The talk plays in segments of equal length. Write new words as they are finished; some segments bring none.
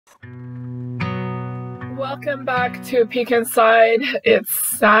Welcome back to Peek Inside. It's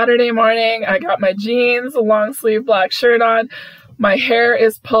Saturday morning. I got my jeans, a long sleeve black shirt on. My hair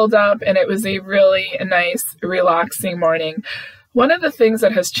is pulled up and it was a really nice, relaxing morning. One of the things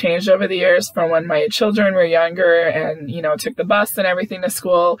that has changed over the years from when my children were younger and, took the bus and everything to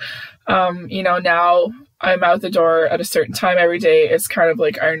school, now I'm out the door at a certain time every day. It's kind of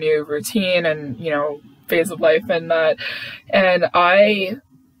like our new routine and, phase of life and that. And I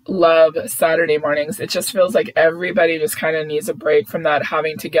love Saturday mornings. It just feels like everybody just kind of needs a break from that,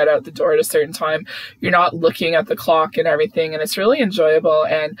 having to get out the door at a certain time. You're not looking at the clock and everything, and it's really enjoyable.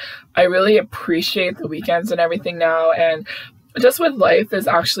 And I really appreciate the weekends and everything now. And just with life is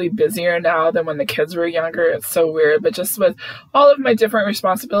actually busier now than when the kids were younger. It's so weird, but just with all of my different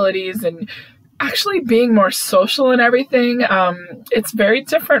responsibilities and actually being more social and everything, it's very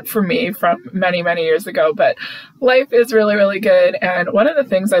different for me from many, many years ago, but life is really, really good. And one of the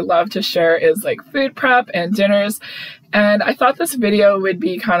things I love to share is like food prep and dinners. And I thought this video would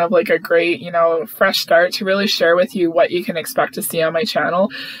be kind of like a great, fresh start to really share with you what you can expect to see on my channel.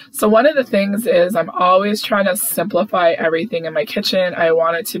 So one of the things is I'm always trying to simplify everything in my kitchen. I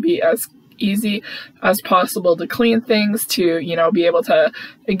want it to be as easy as possible to clean things, to be able to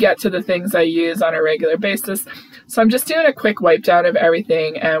get to the things I use on a regular basis. So I'm just doing a quick wipe down of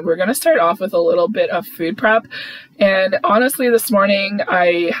everything, and we're going to start off with a little bit of food prep. And honestly, this morning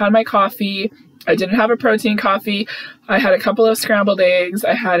I had my coffee. I didn't have a protein coffee. I had a couple of scrambled eggs.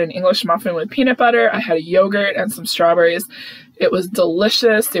 I had an English muffin with peanut butter. I had a yogurt and some strawberries. It was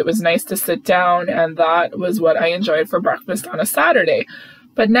delicious. It was nice to sit down, and that was what I enjoyed for breakfast on a Saturday.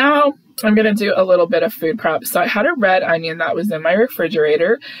 But now I'm going to do a little bit of food prep. So I had a red onion that was in my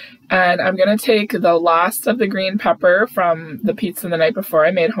refrigerator, and I'm going to take the last of the green pepper from the pizza the night before.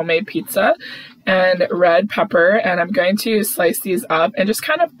 I made homemade pizza, and red pepper, and I'm going to slice these up and just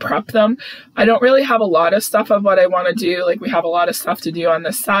kind of prep them. I don't really have a lot of stuff of what I want to do. Like, we have a lot of stuff to do on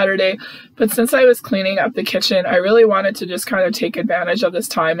this Saturday, but since I was cleaning up the kitchen, I really wanted to just kind of take advantage of this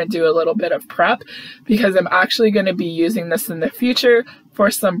time and do a little bit of prep, because I'm actually going to be using this in the future for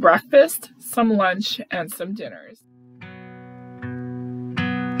some breakfast, some lunch, and some dinners.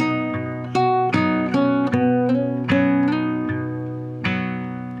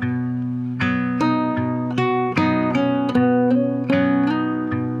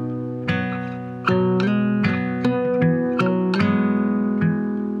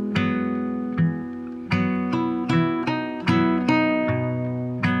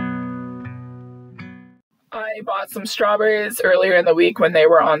 I bought some strawberries earlier in the week when they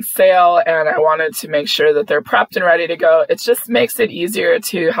were on sale, and I wanted to make sure that they're prepped and ready to go. It just makes it easier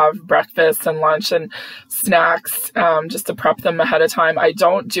to have breakfast and lunch and snacks, just to prep them ahead of time. I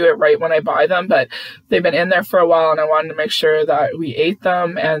don't do it right when I buy them, but they've been in there for a while, and I wanted to make sure that we ate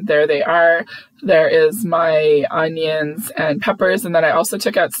them, and there they are. There is my onions and peppers, and then I also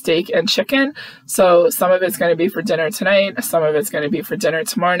took out steak and chicken. So some of it's going to be for dinner tonight, some of it's going to be for dinner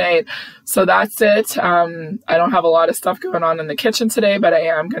tomorrow night. So that's it. I don't have a lot of stuff going on in the kitchen today, but I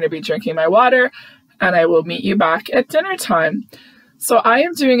am going to be drinking my water, and I will meet you back at dinner time. So I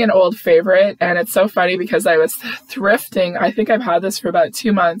am doing an old favorite, and it's so funny because I was thrifting. I think I've had this for about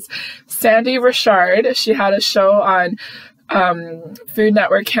 2 months. Sandy Richard, she had a show on Food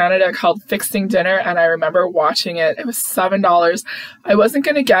Network Canada called Fixing Dinner, and I remember watching it. It was $7. I wasn't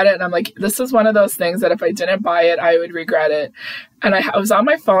going to get it, and I'm like, this is one of those things that if I didn't buy it, I would regret it. And I was on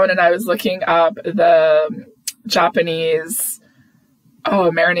my phone, and I was looking up the Japanese,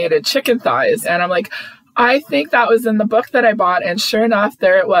 marinated chicken thighs, and I'm like, I think that was in the book that I bought, and sure enough,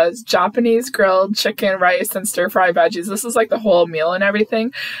 there it was. Japanese grilled chicken, rice, and stir-fry veggies. This is like the whole meal and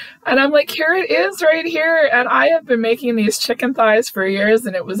everything. And I'm like, here it is right here. And I have been making these chicken thighs for years,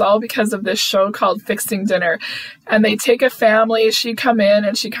 and it was all because of this show called Fixing Dinner. And they take a family, she'd come in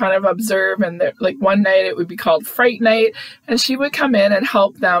and she kind of observe, and like one night it would be called Fright Night, and she would come in and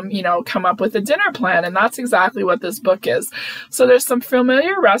help them, come up with a dinner plan. And that's exactly what this book is. So there's some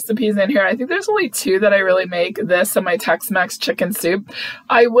familiar recipes in here. I think there's only 2 that I really make, this and my Tex-Mex chicken soup.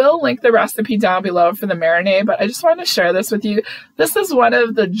 I will link the recipe down below for the marinade, but I just wanted to share this with you. This is one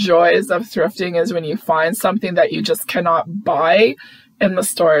of the joys of thrifting, is when you find something that you just cannot buy in the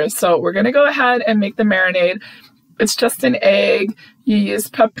stores. So we're going to go ahead and make the marinade. It's just an egg. You use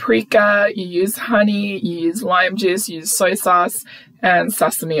paprika, you use honey, you use lime juice, you use soy sauce and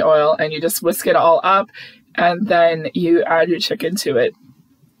sesame oil, and you just whisk it all up, and then you add your chicken to it.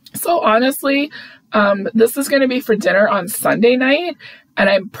 So honestly, this is going to be for dinner on Sunday night, And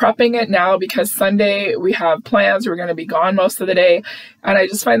I'm prepping it now because Sunday we have plans. We're going to be gone most of the day. And I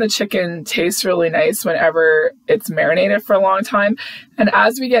just find the chicken tastes really nice whenever it's marinated for a long time. And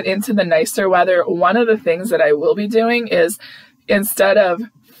as we get into the nicer weather, one of the things that I will be doing is, instead of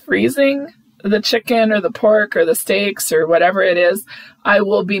freezing the chicken or the pork or the steaks or whatever it is, I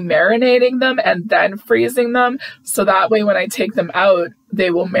will be marinating them and then freezing them. So that way when I take them out,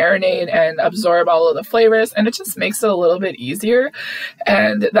 they will marinate and absorb all of the flavors, and it just makes it a little bit easier.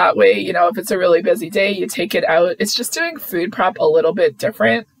 And that way, you know, if it's a really busy day, you take it out. It's just doing food prep a little bit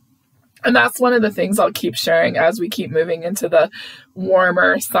different. And that's one of the things I'll keep sharing as we keep moving into the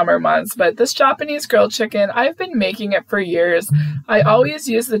warmer summer months. But this Japanese grilled chicken, I've been making it for years. I always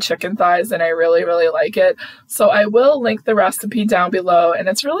use the chicken thighs and I really, really like it. So I will link the recipe down below, and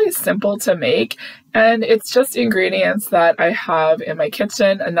it's really simple to make. And it's just ingredients that I have in my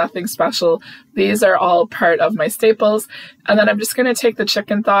kitchen and nothing special. These are all part of my staples. And then I'm just going to take the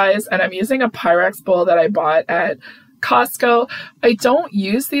chicken thighs, and I'm using a Pyrex bowl that I bought at Costco. I don't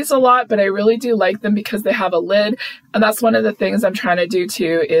use these a lot, but I really do like them because they have a lid. And that's one of the things I'm trying to do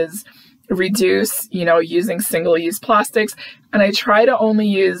too, is reduce, you know, using single-use plastics. And I try to only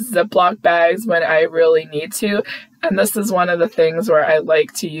use Ziploc bags when I really need to. And this is one of the things where I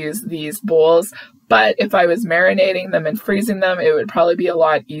like to use these bowls. But if I was marinating them and freezing them, it would probably be a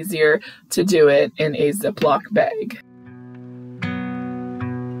lot easier to do it in a Ziploc bag.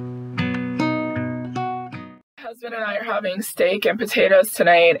 Husband and I are having steak and potatoes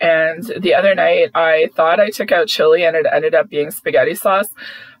tonight, and the other night I thought I took out chili and it ended up being spaghetti sauce.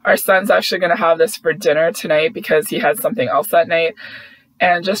 Our son's actually going to have this for dinner tonight because he had something else that night,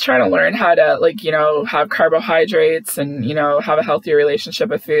 and just trying to learn how to, like, you know, have carbohydrates and, you know, have a healthy relationship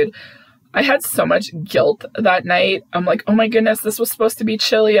with food. I had so much guilt that night. I'm like, oh my goodness, this was supposed to be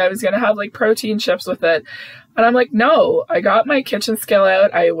chili. I was going to have like protein chips with it. And I'm like, no, I got my kitchen scale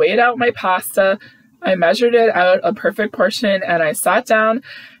out. I weighed out my pasta. I measured it out a perfect portion, and I sat down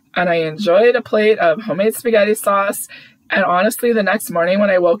and I enjoyed a plate of homemade spaghetti sauce. And honestly, the next morning when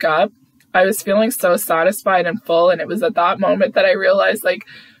I woke up, I was feeling so satisfied and full. And it was at that moment that I realized, like,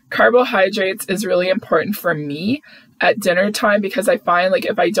 carbohydrates is really important for me at dinner time, because I find, like,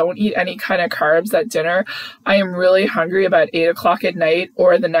 if I don't eat any kind of carbs at dinner, I am really hungry about 8 o'clock at night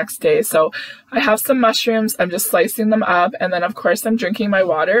or the next day. So I have some mushrooms, I'm just slicing them up, and then of course I'm drinking my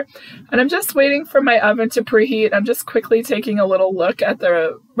water, and I'm just waiting for my oven to preheat. I'm just quickly taking a little look at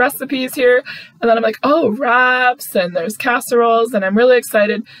the recipes here, and then I'm like, oh, wraps, and there's casseroles, and I'm really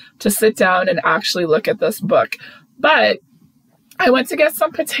excited to sit down and actually look at this book. But I went to get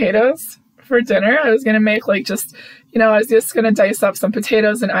some potatoes for dinner. I was going to make, like, just, you know, I was just going to dice up some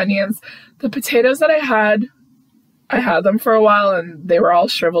potatoes and onions. The potatoes that I had them for a while and they were all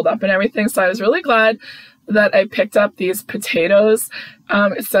shriveled up and everything. So I was really glad that I picked up these potatoes.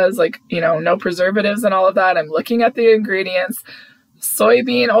 It says, like, you know, no preservatives and all of that. I'm looking at the ingredients.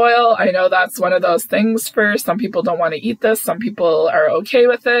 Soybean oil, I know that's one of those things for some people don't want to eat this. Some people are okay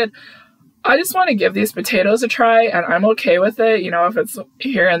with it. I just want to give these potatoes a try, and I'm okay with it, you know, if it's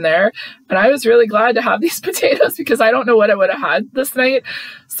here and there. And I was really glad to have these potatoes because I don't know what I would have had this night.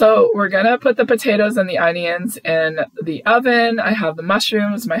 So we're going to put the potatoes and the onions in the oven. I have the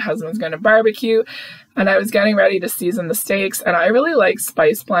mushrooms. My husband's going to barbecue, and I was getting ready to season the steaks. And I really like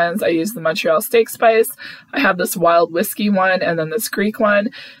spice blends. I use the Montreal steak spice. I have this wild whiskey one and then this Greek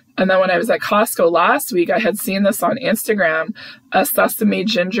one. And then when I was at Costco last week, I had seen this on Instagram, a sesame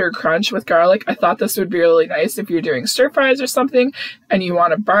ginger crunch with garlic. I thought this would be really nice if you're doing stir fries or something and you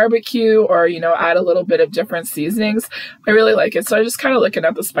want to barbecue or, you know, add a little bit of different seasonings. I really like it. So I just kind of looking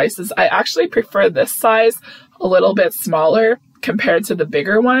at the spices. I actually prefer this size a little bit smaller compared to the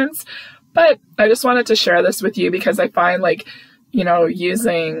bigger ones. But I just wanted to share this with you because I find, like, you know,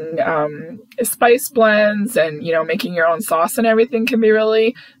 using spice blends and, you know, making your own sauce and everything can be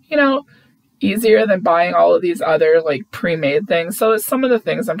really, you know, easier than buying all of these other, like, pre-made things. So it's some of the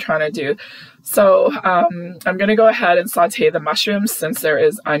things I'm trying to do. So I'm going to go ahead and saute the mushrooms since there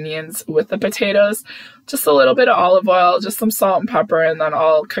is onions with the potatoes. Just a little bit of olive oil, just some salt and pepper, and then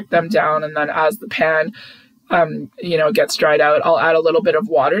I'll cook them down. And then as the pan you know, gets dried out, I'll add a little bit of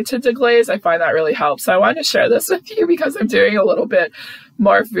water to deglaze. I find that really helps. So I wanted to share this with you because I'm doing a little bit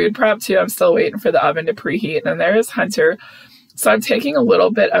more food prep too. I'm still waiting for the oven to preheat. And there's Hunter. So I'm taking a little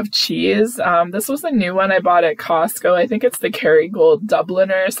bit of cheese. This was a new one I bought at Costco. I think it's the Kerrygold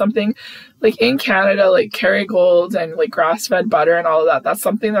Dubliner or something. Like, in Canada, like, Kerrygold and, like, grass-fed butter and all of that, that's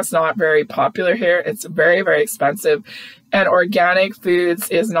something that's not very popular here. It's very, very expensive. And organic foods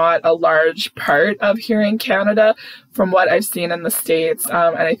is not a large part of here in Canada from what I've seen in the States.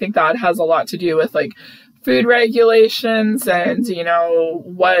 And I think that has a lot to do with, like, food regulations and, you know,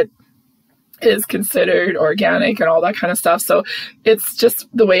 what is considered organic and all that kind of stuff. So it's just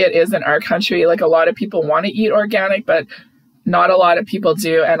the way it is in our country. Like, a lot of people want to eat organic, but not a lot of people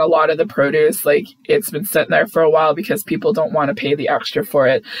do. And a lot of the produce, like, it's been sitting there for a while because people don't want to pay the extra for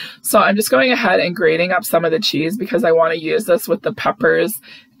it. So I'm just going ahead and grating up some of the cheese because I want to use this with the peppers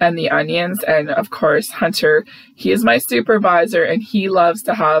and the onions. And of course, Hunter, he is my supervisor and he loves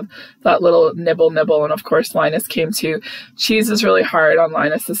to have that little nibble. And of course, Linus came too. Cheese is really hard on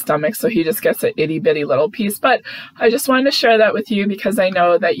Linus's stomach, so he just gets an itty bitty little piece. But I just wanted to share that with you because I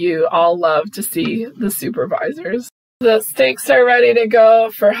know that you all love to see the supervisors. The steaks are ready to go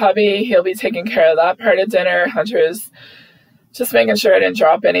for hubby. He'll be taking care of that part of dinner. Hunter's just making sure I didn't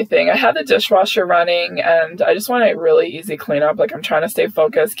drop anything. I had the dishwasher running and I just want a really easy cleanup. Like, I'm trying to stay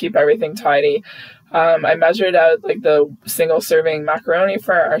focused, keep everything tidy. I measured out like the single serving macaroni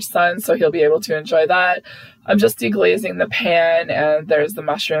for our son, so he'll be able to enjoy that. I'm just deglazing the pan, and there's the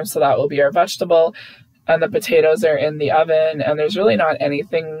mushroom, so that will be our vegetable. And the potatoes are in the oven, and there's really not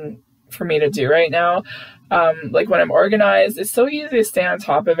anything for me to do right now. Like, when I'm organized, it's so easy to stay on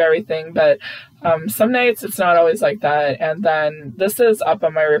top of everything, but some nights it's not always like that. And then this is up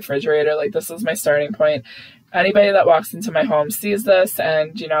on my refrigerator. Like, this is my starting point. Anybody that walks into my home sees this,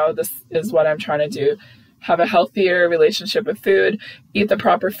 and, you know, this is what I'm trying to do. Have a healthier relationship with food, eat the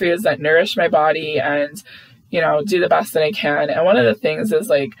proper foods that nourish my body, and, you know, do the best that I can. And one of the things is,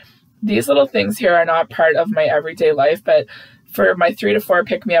 like, these little things here are not part of my everyday life, but for my 3 to 4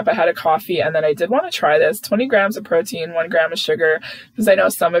 pick-me-up, I had a coffee, and then I did want to try this. 20 grams of protein, 1 gram of sugar, because I know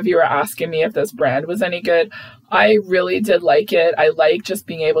some of you were asking me if this brand was any good. I really did like it. I like just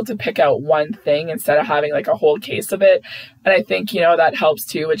being able to pick out one thing instead of having like a whole case of it. And I think, you know, that helps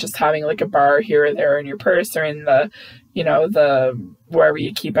too with just having like a bar here or there in your purse or in the, you know, the wherever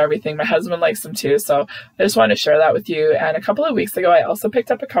you keep everything. My husband likes them too. So I just wanted to share that with you. And a couple of weeks ago, I also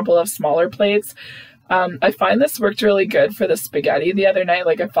picked up a couple of smaller plates. I find this worked really good for the spaghetti the other night.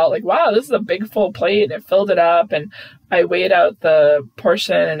 Like, I felt like, wow, this is a big full plate, and it filled it up, and I weighed out the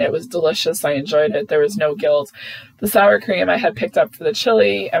portion and it was delicious. I enjoyed it. There was no guilt. The sour cream I had picked up for the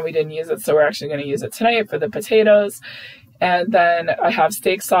chili and we didn't use it, so we're actually going to use it tonight for the potatoes. And then I have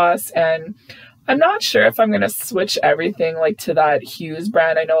steak sauce, and I'm not sure if I'm going to switch everything like to that Hughes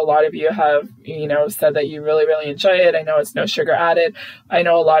brand. I know a lot of you have, you know, said that you really, really enjoy it. I know it's no sugar added. I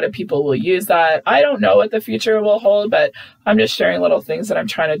know a lot of people will use that. I don't know what the future will hold, but I'm just sharing little things that I'm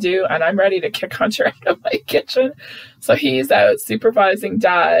trying to do, and I'm ready to kick Hunter out of my kitchen. So he's out supervising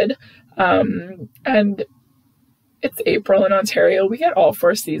Dad, and it's April in Ontario. We get all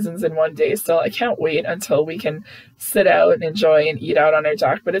 4 seasons in one day still. I can't wait until we can sit out and enjoy and eat out on our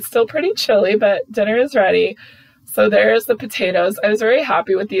deck, but it's still pretty chilly, but dinner is ready. So there's the potatoes. I was very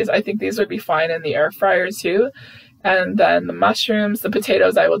happy with these. I think these would be fine in the air fryer too. And then the mushrooms, the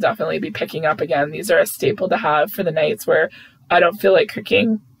potatoes I will definitely be picking up again. These are a staple to have for the nights where I don't feel like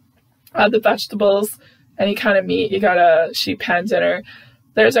cooking. The vegetables, any kind of meat, you got a sheet pan dinner.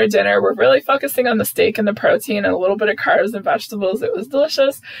 There's our dinner. We're really focusing on the steak and the protein and a little bit of carbs and vegetables. It was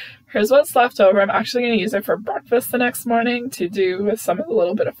delicious. Here's what's left over. I'm actually going to use it for breakfast the next morning to do with some of the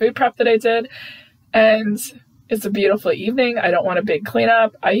little bit of food prep that I did. And it's a beautiful evening. I don't want a big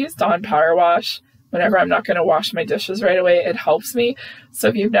cleanup. I use Dawn Power Wash whenever I'm not going to wash my dishes right away. It helps me. So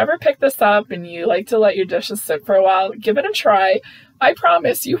if you've never picked this up and you like to let your dishes sit for a while, give it a try. I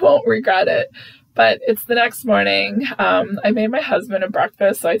promise you won't regret it. But it's the next morning. I made my husband a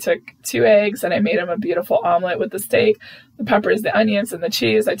breakfast, so I took 2 eggs and I made him a beautiful omelet with the steak, the peppers, the onions, and the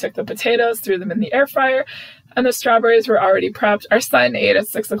cheese. I took the potatoes, threw them in the air fryer, and the strawberries were already prepped. Our son ate at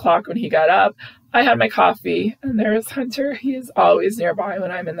 6 o'clock when he got up. I had my coffee, and there's Hunter. He is always nearby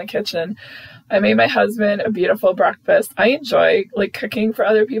when I'm in the kitchen. I made my husband a beautiful breakfast. I enjoy like cooking for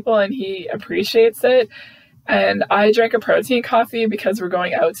other people, and he appreciates it. And I drank a protein coffee because we're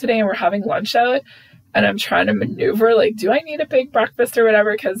going out today and we're having lunch out, and I'm trying to maneuver, like, do I need a big breakfast or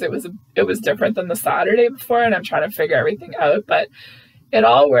whatever? Because it was different than the Saturday before, and I'm trying to figure everything out, but it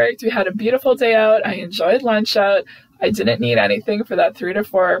all worked. We had a beautiful day out. I enjoyed lunch out. I didn't need anything for that 3 to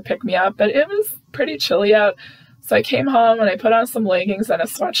 4 pick me up, but it was pretty chilly out. So I came home and I put on some leggings and a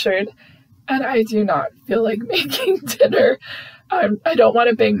sweatshirt, and I do not feel like making dinner. I don't want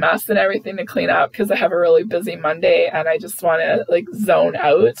a big mess and everything to clean up because I have a really busy Monday and I just want to like zone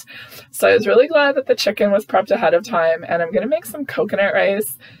out. So I was really glad that the chicken was prepped ahead of time, and I'm going to make some coconut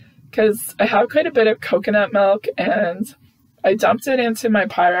rice because I have quite a bit of coconut milk, and I dumped it into my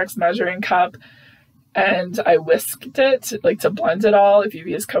Pyrex measuring cup and I whisked it like to blend it all. If you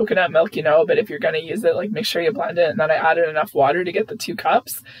use coconut milk, you know, but if you're going to use it, like make sure you blend it. And then I added enough water to get the 2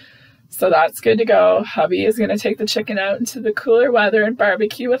 cups. So that's good to go. Hubby is going to take the chicken out into the cooler weather and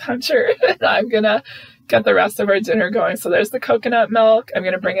barbecue with Hunter. And I'm going to get the rest of our dinner going. So there's the coconut milk. I'm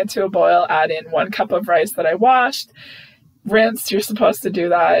going to bring it to a boil, add in 1 cup of rice that I washed, rinsed. You're supposed to do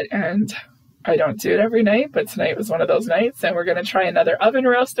that. And I don't do it every night, but tonight was one of those nights. And we're going to try another oven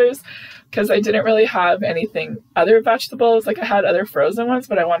roasters because I didn't really have anything other vegetables. Like I had other frozen ones,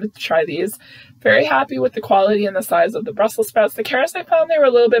 but I wanted to try these. Very happy with the quality and the size of the Brussels sprouts. The carrots, I found they were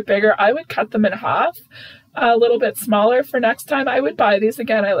a little bit bigger. I would cut them in half, a little bit smaller for next time. I would buy these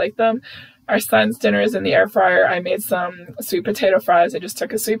again. I like them. Our son's dinner is in the air fryer. I made some sweet potato fries. I just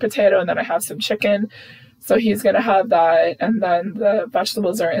took a sweet potato and then I have some chicken. So he's going to have that. And then the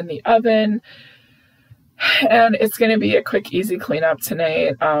vegetables are in the oven. And it's going to be a quick, easy cleanup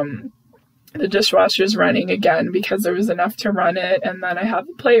tonight. The dishwasher's running again because there was enough to run it. And then I have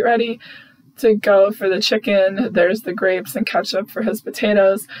the plate ready to go for the chicken. There's the grapes and ketchup for his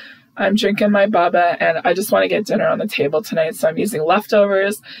potatoes. I'm drinking my bubba and I just want to get dinner on the table tonight. So I'm using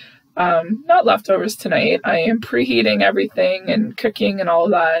leftovers. Not leftovers tonight. I am preheating everything and cooking and all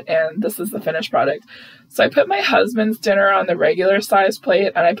of that. And this is the finished product. So I put my husband's dinner on the regular size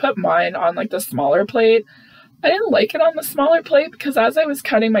plate and I put mine on like the smaller plate. I didn't like it on the smaller plate because as I was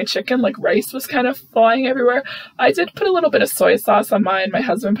cutting my chicken, like rice was kind of flying everywhere. I did put a little bit of soy sauce on mine. My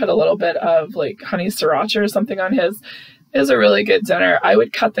husband put a little bit of like honey sriracha or something on his. It was a really good dinner. I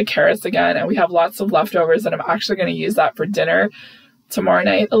would cut the carrots again and we have lots of leftovers and I'm actually going to use that for dinner tomorrow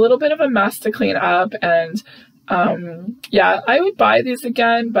night. A little bit of a mess to clean up and yeah, I would buy these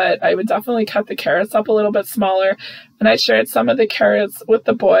again, but I would definitely cut the carrots up a little bit smaller. And I shared some of the carrots with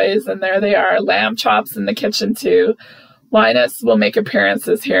the boys, and there they are, lamb chops in the kitchen too. Linus will make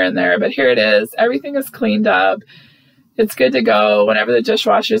appearances here and there, but here it is. Everything is cleaned up. It's good to go whenever the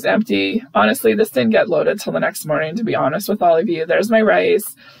dishwasher is empty. Honestly, this didn't get loaded till the next morning, to be honest with all of you. There's my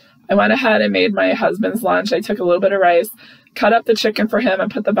rice. I went ahead and made my husband's lunch. I took a little bit of rice, cut up the chicken for him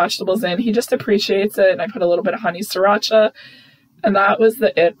and put the vegetables in. He just appreciates it. And I put a little bit of honey sriracha. And that was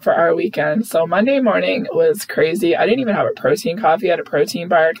it for our weekend. So Monday morning was crazy. I didn't even have a protein coffee. I had a protein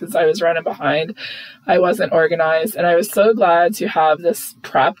bar because I was running behind. I wasn't organized. And I was so glad to have this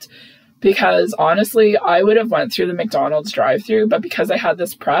prepped because honestly, I would have went through the McDonald's drive-thru, but because I had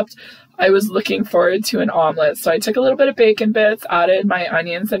this prepped, I was looking forward to an omelet. So I took a little bit of bacon bits, added my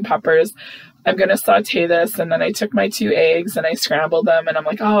onions and peppers. I'm going to saute this. And then I took my 2 eggs and I scrambled them. And I'm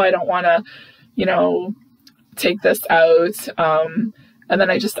like, oh, I don't want to, you know, take this out. And then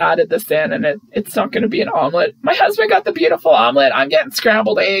I just added this in and it's not going to be an omelet. My husband got the beautiful omelet. I'm getting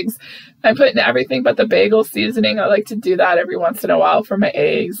scrambled eggs. I'm putting everything but the bagel seasoning. I like to do that every once in a while for my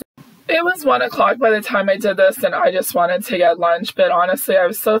eggs. It was 1 o'clock by the time I did this and I just wanted to get lunch. But honestly, I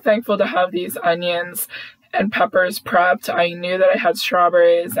was so thankful to have these onions and peppers prepped. I knew that I had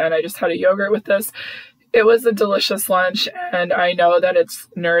strawberries and I just had a yogurt with this. It was a delicious lunch and I know that it's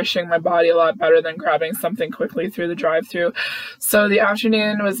nourishing my body a lot better than grabbing something quickly through the drive-thru. So the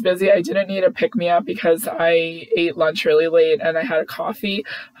afternoon was busy. I didn't need a pick-me-up because I ate lunch really late and I had a coffee.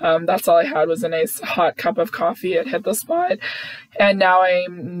 That's all I had was a nice hot cup of coffee. It hit the spot. And now I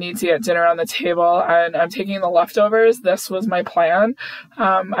need to get dinner on the table and I'm taking the leftovers. This was my plan.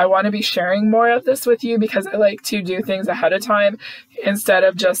 I want to be sharing more of this with you because I like to do things ahead of time instead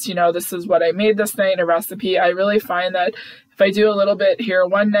of just, you know, this is what I made this night, a recipe. I really find that if I do a little bit here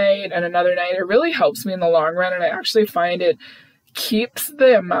one night and another night, it really helps me in the long run. And I actually find it keeps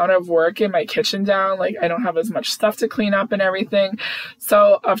the amount of work in my kitchen down. Like I don't have as much stuff to clean up and everything.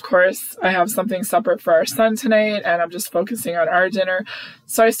 So of course I have something separate for our son tonight and I'm just focusing on our dinner.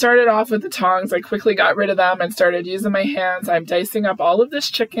 So I started off with the tongs. I quickly got rid of them and started using my hands. I'm dicing up all of this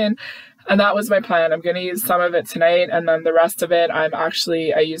chicken. And that was my plan. I'm going to use some of it tonight and then the rest of it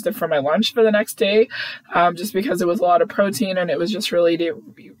I used it for my lunch for the next day just because it was a lot of protein and it was just really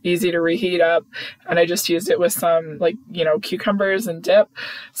easy to reheat up. And I just used it with some cucumbers and dip.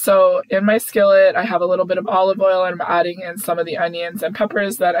 So in my skillet, I have a little bit of olive oil and I'm adding in some of the onions and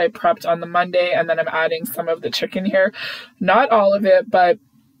peppers that I prepped on the Monday. And then I'm adding some of the chicken here. Not all of it, but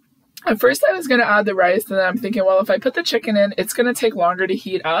at first I was going to add the rice and then I'm thinking, well, if I put the chicken in, it's going to take longer to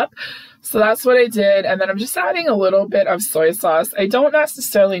heat up. So that's what I did. And then I'm just adding a little bit of soy sauce. I don't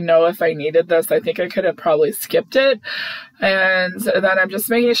necessarily know if I needed this. I think I could have probably skipped it. And then I'm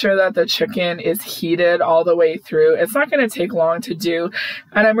just making sure that the chicken is heated all the way through. It's not going to take long to do.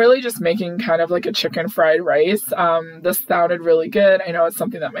 And I'm really just making kind of like a chicken fried rice. This sounded really good. I know it's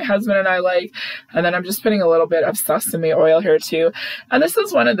something that my husband and I like. And then I'm just putting a little bit of sesame oil here too. And this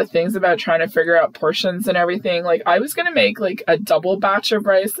is one of the things things about trying to figure out portions and everything. Like, I was gonna make like a double batch of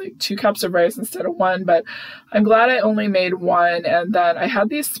rice, like 2 cups of rice instead of 1, but I'm glad I only made 1. And then I had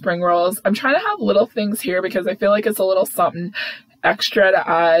these spring rolls. I'm trying to have little things here because I feel like it's a little something extra to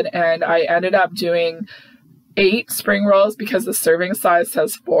add, and I ended up doing 8 spring rolls because the serving size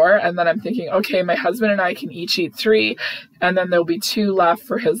says 4, and then I'm thinking, okay, my husband and I can each eat 3, and then there'll be 2 left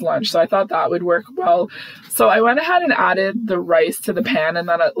for his lunch. So I thought that would work well. So I went ahead and added the rice to the pan, and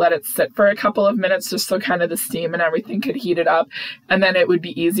then I let it sit for a couple of minutes just so kind of the steam and everything could heat it up, and then it would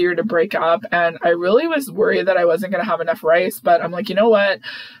be easier to break up. And I really was worried that I wasn't going to have enough rice, but I'm like, you know what?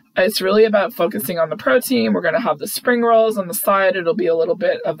 It's really about focusing on the protein. We're going to have the spring rolls on the side. It'll be a little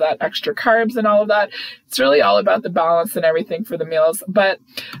bit of that extra carbs and all of that. It's really all about the balance and everything for the meals. But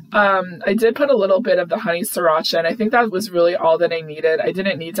I did put a little bit of the honey sriracha, and I think that was really all that I needed. I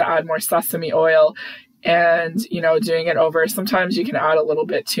didn't need to add more sesame oil. And, you know, doing it over, sometimes you can add a little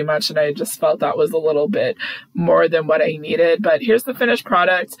bit too much, and I just felt that was a little bit more than what I needed. But here's the finished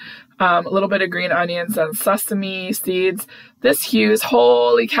product. A little bit of green onions and sesame seeds. This Hughes,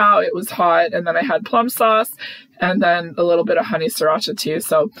 holy cow, it was hot. And then I had plum sauce and then a little bit of honey sriracha too.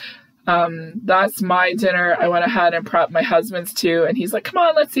 So that's my dinner. I went ahead and prepped my husband's too, and he's like, come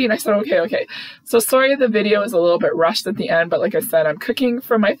on, let's eat. And I said, okay. So sorry the video is a little bit rushed at the end, but like I said, I'm cooking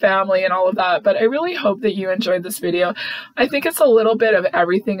for my family and all of that. But I really hope that you enjoyed this video. I think it's a little bit of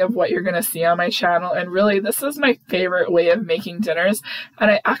everything of what you're going to see on my channel, and really this is my favorite way of making dinners,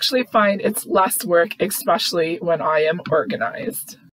 and I actually find it's less work, especially when I am organized.